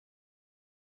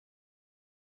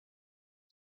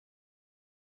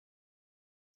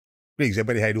Greetings,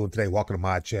 everybody. How you doing today? Welcome to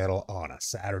my channel on a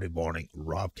Saturday morning.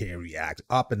 Robk reacts,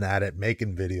 up and at it,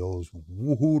 making videos.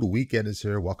 Woohoo! The weekend is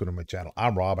here. Welcome to my channel.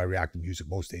 I'm Rob. I react to music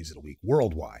most days of the week,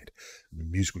 worldwide.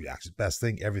 Music reactions, best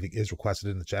thing. Everything is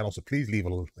requested in the channel, so please leave a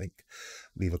little link,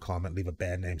 leave a comment, leave a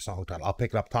band name, song title. I'll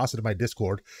pick it up, toss it in my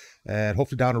Discord, and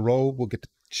hopefully down the road we'll get to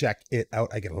check it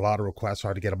out. I get a lot of requests.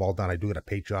 Hard to get them all done. I do it at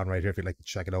Patreon right here. If you'd like to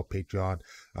check it out, Patreon.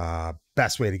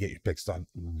 Best way to get your picks done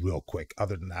real quick.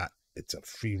 Other than that, it's a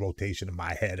free rotation in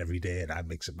my head every day, and I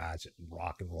mix and match it,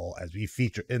 rock and roll. As we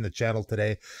feature in the channel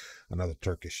today, another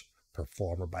Turkish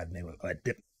performer by the name of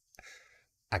Edip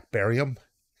Akbayram.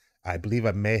 I believe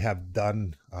I may have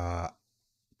done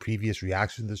previous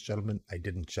reaction to this gentleman. I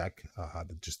didn't check,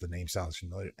 but just the name sounds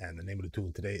familiar. And the name of the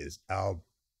tune today is Aldırma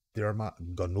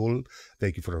Gönül.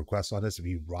 Thank you for the request on this. If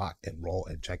you rock and roll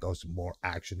and check out some more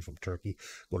action from Turkey,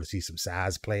 go to see some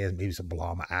Saz playing, maybe some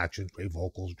Blama action, great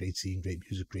vocals, great scene, great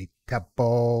music, great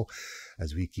tempo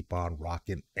as we keep on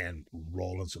rocking and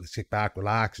rolling. So let's sit back,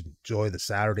 relax, enjoy the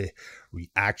Saturday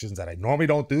reactions that I normally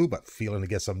don't do, but feeling to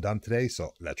get some done today.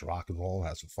 So let's rock and roll,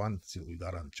 have some fun, see what we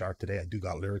got on the chart today. I do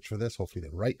got lyrics for this. Hopefully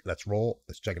they're right. Let's roll.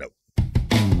 Let's check it out.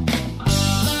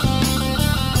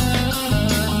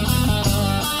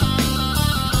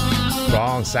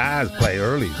 Strong Saz play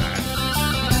early, man.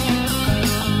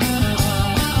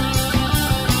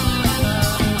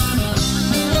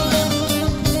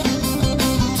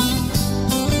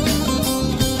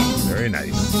 Very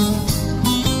nice.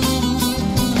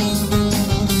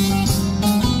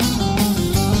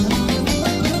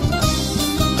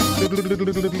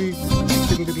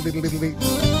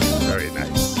 Very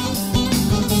nice.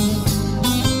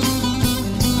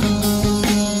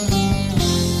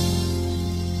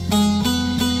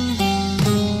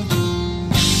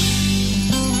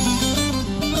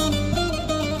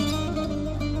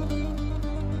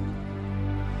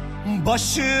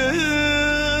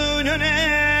 Başın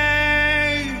öne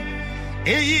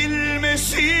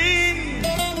eğilmesin,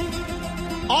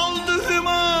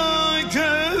 aldırma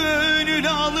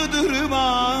gönül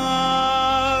aldırma.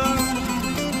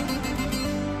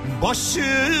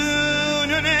 Başın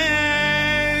öne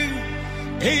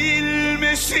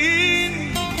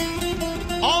eğilmesin,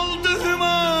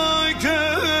 aldırma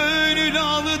gönül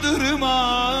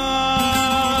aldırma.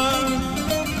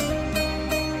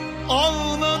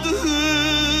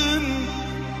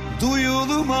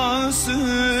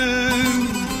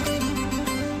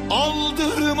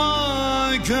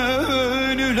 Aldırma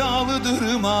gönül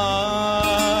aldırma.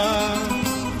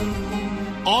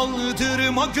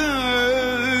 Aldırma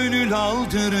gönül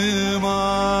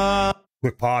aldırma.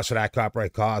 Quick pause for that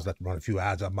copyright cause. Let's run a few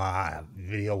ads on my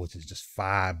video, which is just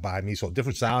fine by me. So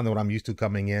different sound than what I'm used to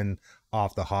coming in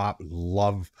off the hop.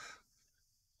 Love.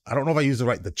 I don't know if I use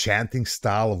the chanting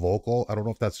style of vocal. I don't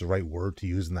know if that's the right word to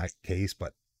use in that case,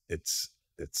 but it's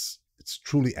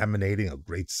truly emanating a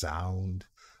great sound,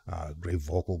 great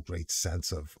vocal, great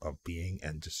sense of being,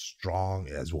 and just strong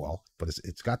as well. But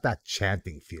it's got that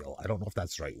chanting feel. I don't know if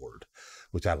that's the right word,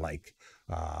 which I like.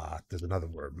 There's another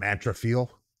word, mantra feel,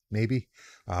 maybe.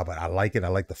 But I like it. I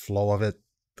like the flow of it.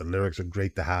 The lyrics are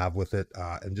great to have with it.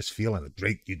 And just feeling it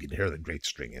great. You can hear the great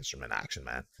string instrument action,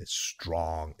 man. It's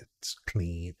strong. It's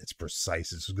clean. It's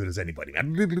precise. It's as good as anybody,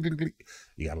 man. You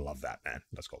gotta love that, man.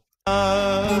 Let's go.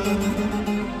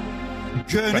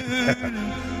 Gönül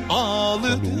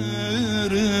aldırma.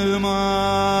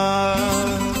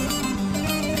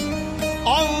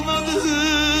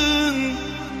 Ağladığın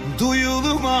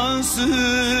duyulmasın.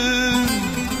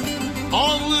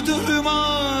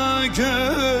 Aldırma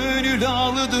gönül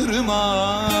aldırma.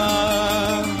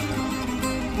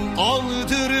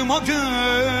 Aldırma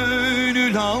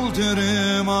gönül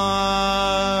aldırma.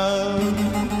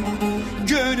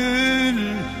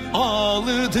 Gönül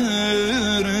aldırma.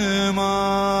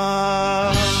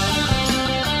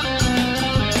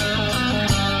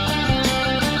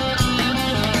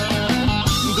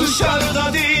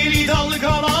 Dışarıda deli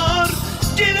dalgalar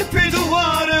gelip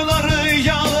duvarları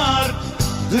yalar.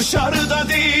 Dışarıda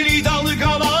deli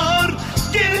dalgalar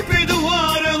gelip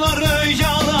duvarları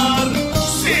yalar.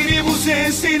 Seni bu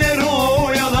sesler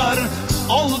oyalar.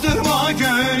 Aldırma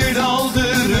gönül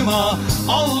aldırma.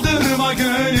 Aldırma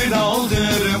gönül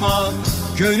aldırma.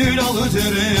 Gönül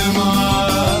aldırma.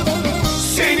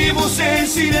 Seni bu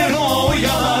sesler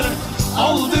oyalar.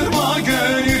 Aldırma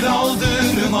gönül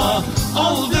aldırma.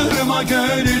 Aldırma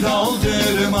gönül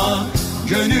aldırma.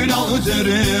 Gönül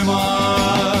aldırma.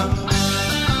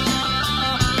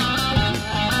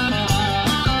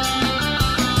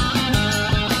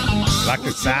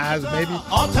 Electric Saz, maybe?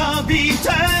 Ata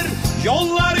biter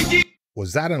yollar.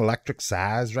 Was that an electric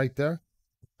Saz right there?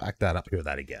 Back that up, hear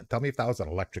that again. Tell me if that was an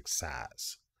electric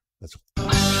saz. Let's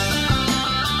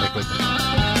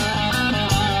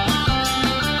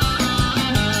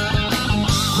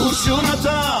Kurşun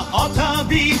ata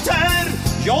biter,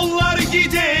 yollar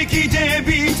gide gide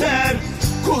biter.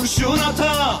 Kurşun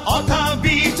ata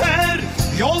biter,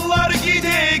 yollar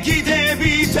gide gide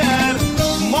biter.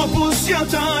 Mapus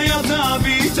yata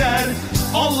biter.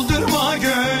 Aldırma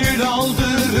gönül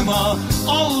aldırma,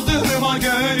 aldırma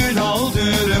gönül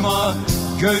aldırma,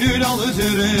 gönül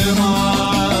aldırma.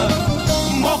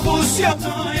 Mapus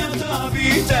yata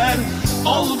biter.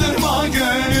 Aldırma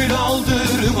gönül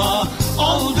aldırma,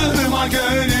 aldırma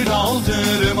gönül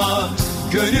aldırma,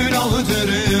 gönül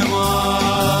aldırma.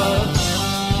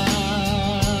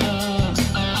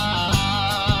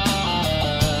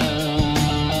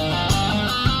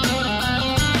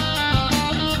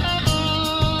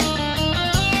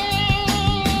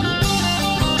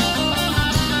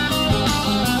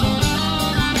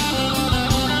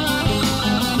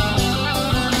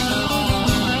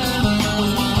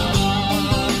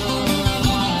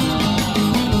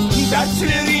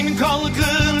 Dertlerin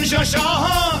kalkınca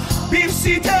şaha, bir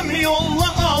sitem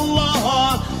yolla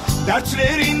Allah'a.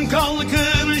 Dertlerin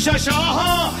kalkınca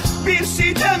şaha, bir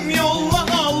sitem yolla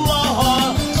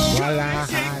Allah'a.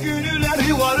 Gelecek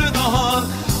günler var daha,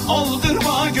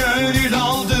 aldırma gönül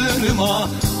aldırma,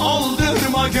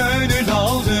 aldırma gönül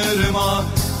aldırma,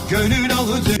 gönül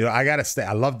aldırma. You know, I gotta say,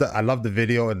 I love the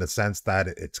video in the sense that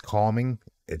it's calming.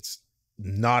 It's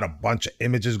not a bunch of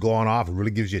images going off. It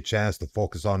really gives you a chance to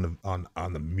focus on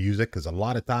the music, because a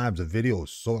lot of times the video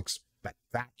is so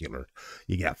spectacular.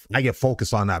 I get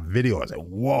focused on that video. I say,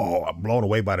 whoa, I'm blown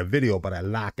away by the video, but I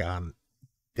lack on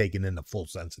taking in the full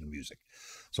sense of the music.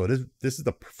 So this is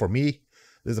for me,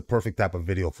 this is a perfect type of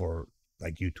video for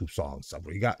like YouTube songs. So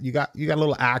you got a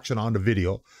little action on the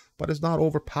video, but it's not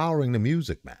overpowering the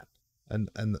music, man. And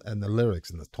the lyrics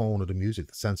and the tone of the music,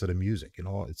 the sense of the music, you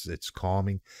know, it's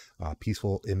calming,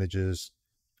 peaceful images,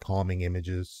 calming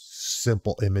images,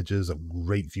 simple images of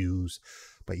great views.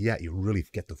 But yeah, you really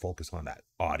get to focus on that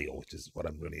audio, which is what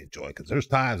I'm really enjoying. Because there's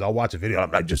times I'll watch a video,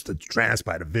 I'm just entranced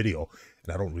by the video,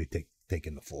 and I don't really take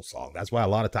in the full song. That's why a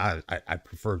lot of times I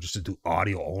prefer just to do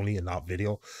audio only and not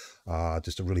video,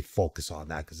 just to really focus on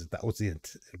that, because that was the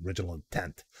original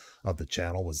intent of the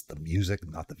channel, was the music,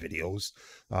 not the videos.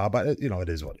 But you know, it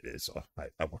is what it is. So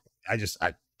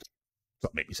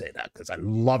don't make me say that, because I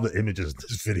love the images in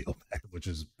this video, man, which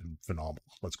is phenomenal.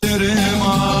 Let's go.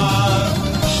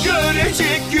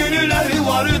 Görecek günler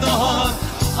var daha,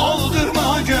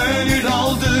 aldırma gönül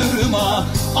aldırma,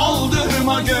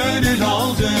 aldırma gönül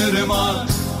aldırma,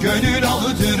 gönül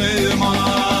aldırma.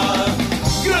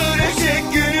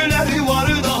 Görecek günler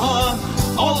var daha,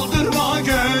 aldırma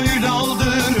gönül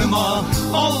aldırma,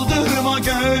 aldırma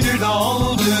gönül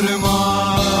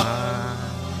aldırma,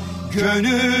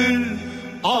 gönül aldırma.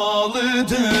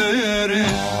 Aldırma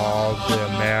Gönül.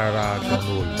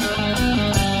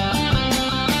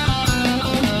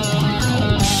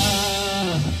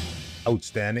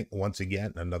 Outstanding. Once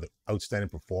again, another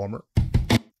outstanding performer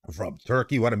from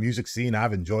Turkey. What a music scene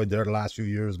I've enjoyed there the last few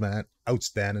years, man.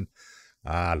 Outstanding.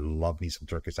 I love me some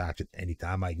Turkish action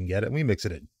anytime I can get it. We mix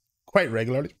it in quite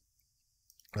regularly,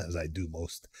 as I do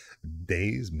most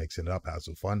days, mixing it up, have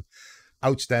some fun.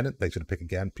 Outstanding. Thanks for the pick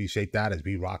again. Appreciate that as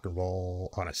we rock and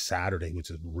roll on a Saturday, which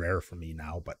is rare for me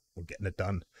now, but we're getting it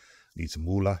done. Need some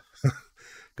moolah.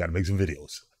 Got to make some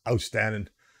videos. Outstanding.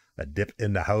 A dip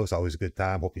in the house, always a good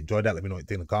time. Hope you enjoyed that. Let me know what you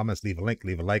think in the comments. Leave a link,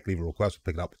 leave a like, leave a request. We'll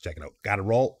pick it up and check it out. Got to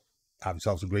roll. Have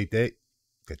yourselves a great day.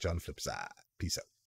 Catch you on the flip side. Peace out.